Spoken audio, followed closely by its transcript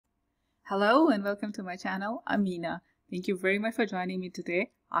Hello and welcome to my channel. I'm Meena. Thank you very much for joining me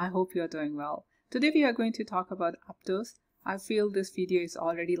today. I hope you are doing well. Today we are going to talk about Aptos. I feel this video is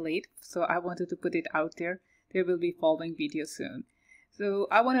already late, so I wanted to put it out there. There will be following videos soon. So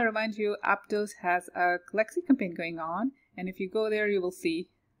I want to remind you, Aptos has a Galxe campaign going on, and if you go there, you will see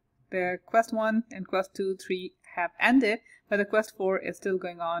the Quest 1 and Quest 2, 3 have ended, but the Quest 4 is still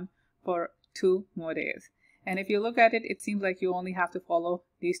going on for 2 more days. And if you look at it, it seems like you only have to follow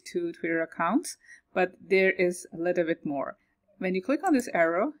these 2 Twitter accounts, but there is a little bit more. When you click on this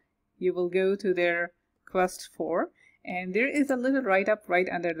arrow, you will go to their Quest 4, and there is a little write-up right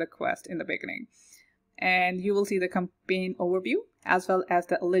under the quest in the beginning. And you will see the campaign overview as well as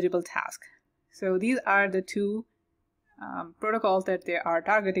the eligible task. So these are the 2 protocols that they are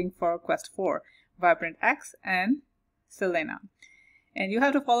targeting for Quest 4, Vibrant X and Selena. And you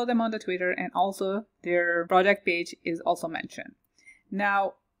have to follow them on the Twitter, and also their project page is also mentioned.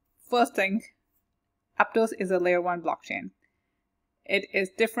 Now, first thing, Aptos is a layer 1 blockchain. It is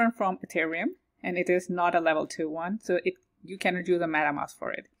different from Ethereum, and it is not a level 2 one, so you cannot use a MetaMask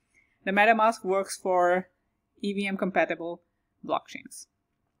for it. The MetaMask works for EVM compatible blockchains.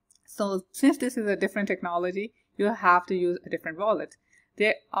 So since this is a different technology, you have to use a different wallet.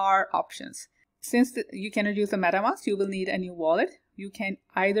 There are options. Since you cannot use the MetaMask, you will need a new wallet. You can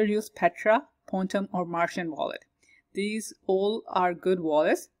either use Petra, Pontum, or Martian wallet. These all are good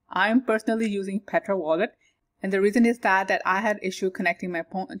wallets. I'm personally using Petra wallet, and the reason is that I had issue connecting my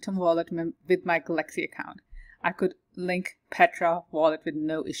Pontum wallet with my Galxe account. I could link Petra wallet with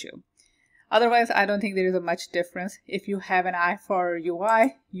no issue. Otherwise, I don't think there is a much difference. If you have an eye for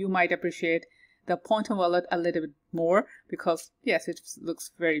UI, you might appreciate the Pontum wallet a little bit more because, yes, it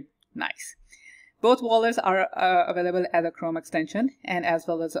looks very nice. Both wallets are available as a Chrome extension and as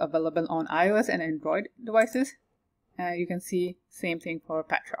well as available on iOS and Android devices. You can see same thing for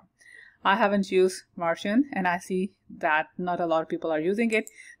Petra. I haven't used Martian, and I see that not a lot of people are using it,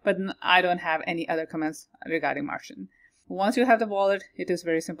 but I don't have any other comments regarding Martian. Once you have the wallet, it is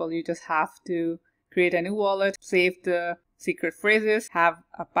very simple. You just have to create a new wallet, save the secret phrases, have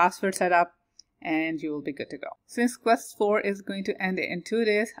a password set up, and you will be good to go. Since Quest 4 is going to end in 2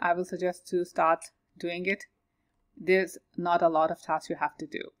 days, I will suggest to start doing it. There's not a lot of tasks you have to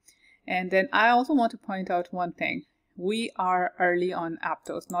do. And then I also want to point out one thing. We are early on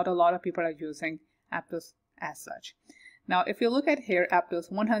Aptos. Not a lot of people are using Aptos as such. Now, if you look at here,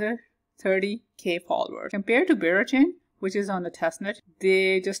 Aptos 130k followers. Compared to Chain, which is on the Testnet,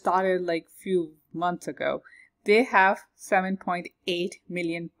 they just started like few months ago. They have 7.8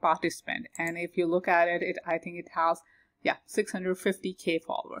 million participants, and if you look at it, I think it has 650k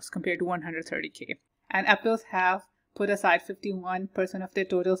followers compared to 130k. And Aptos have put aside 51% of their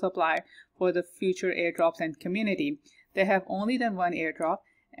total supply for the future airdrops and community. They have only done 1 airdrop,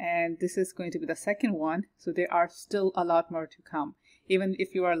 and this is going to be the second one, so there are still a lot more to come. Even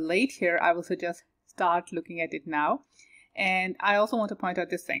if you are late here, I will suggest start looking at it now. And I also want to point out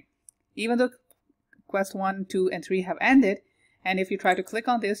this thing. Even though Quest 1, 2, and 3 have ended, and if you try to click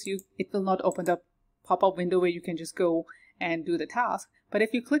on this, it will not open the pop-up window where you can just go and do the task. But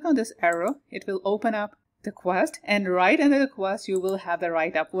if you click on this arrow, it will open up the quest, and right under the quest, you will have the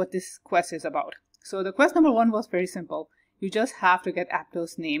write-up what this quest is about. So the quest number 1 was very simple. You just have to get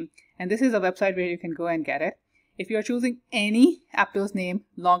Aptos name, and this is a website where you can go and get it. If you are choosing any Aptos name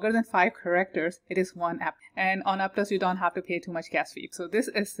longer than 5 characters, it is 1 app. And on Aptos, you don't have to pay too much gas fee. So this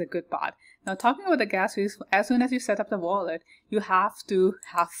is the good part. Now, talking about the gas fees, as soon as you set up the wallet, you have to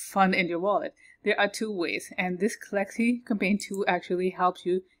have fun in your wallet. There are 2 ways, and this Galxe campaign 2 actually helps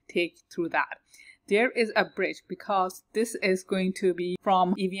you take through that. There is a bridge because this is going to be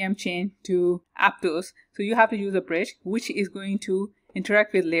from EVM chain to Aptos. So you have to use a bridge, which is going to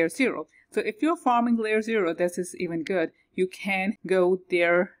interact with layer 0. So if you're farming layer 0, this is even good. You can go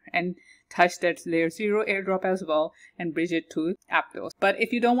there and touch that layer 0 airdrop as well and bridge it to Aptos. But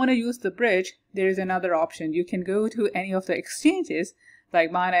if you don't want to use the bridge, there is another option. You can go to any of the exchanges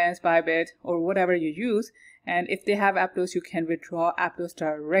like Binance, Bybit, or whatever you use. And if they have Aptos, you can withdraw Aptos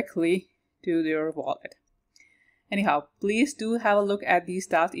directly to your wallet. Anyhow, please do have a look at these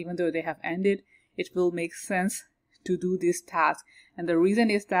tasks. Even though they have ended, it will make sense to do this task, and the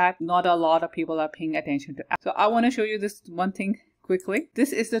reason is that not a lot of people are paying attention to it. So I want to show you this one thing quickly.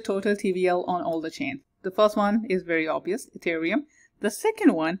 This is the total TVL on all the chains. The first one is very obvious, Ethereum. The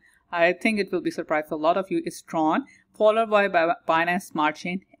second one, I think it will be surprised for a lot of you, is Tron, followed by Binance Smart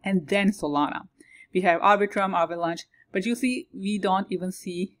Chain, and then Solana. We have Arbitrum, Avalanche, but you see we don't even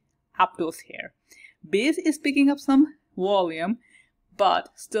see Aptos here. Base is picking up some volume, but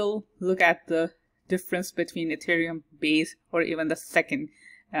still look at the difference between Ethereum, Base, or even the second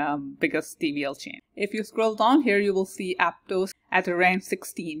biggest TVL chain. If you scroll down here, you will see Aptos at rank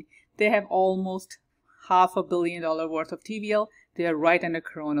 16. They have almost $500 million worth of TVL. They are right under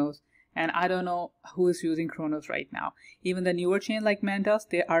Chronos. And I don't know who is using Chronos right now. Even the newer chain like Manta,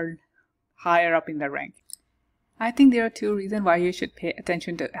 they are higher up in the rank. I think there are two reasons why you should pay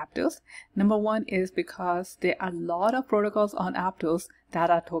attention to Aptos. Number one is because there are a lot of protocols on Aptos that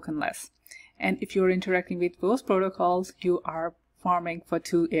are tokenless. And if you're interacting with those protocols, you are farming for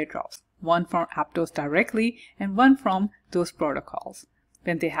 2 airdrops. One from Aptos directly and one from those protocols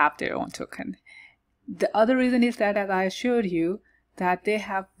when they have their own token. The other reason is that, as I showed you, that they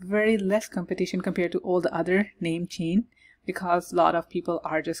have very less competition compared to all the other name chain, because a lot of people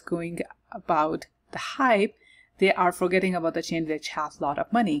are just going about the hype. They are forgetting about the chain which has a lot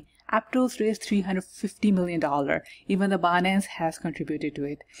of money. Aptos raised $350 million. Even the Binance has contributed to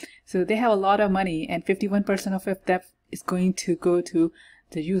it. So they have a lot of money, and 51% of that is going to go to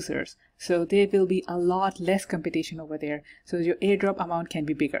the users. So there will be a lot less competition over there. So your airdrop amount can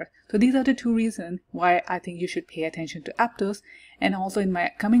be bigger. So these are the two reasons why I think you should pay attention to Aptos. And also in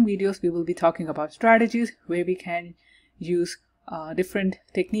my coming videos, we will be talking about strategies where we can use different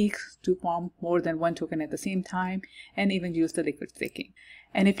techniques to farm more than one token at the same time, and even use the liquid staking.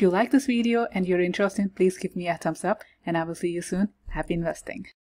 And if you like this video and you're interested, please give me a thumbs up, and I will see you soon. Happy investing.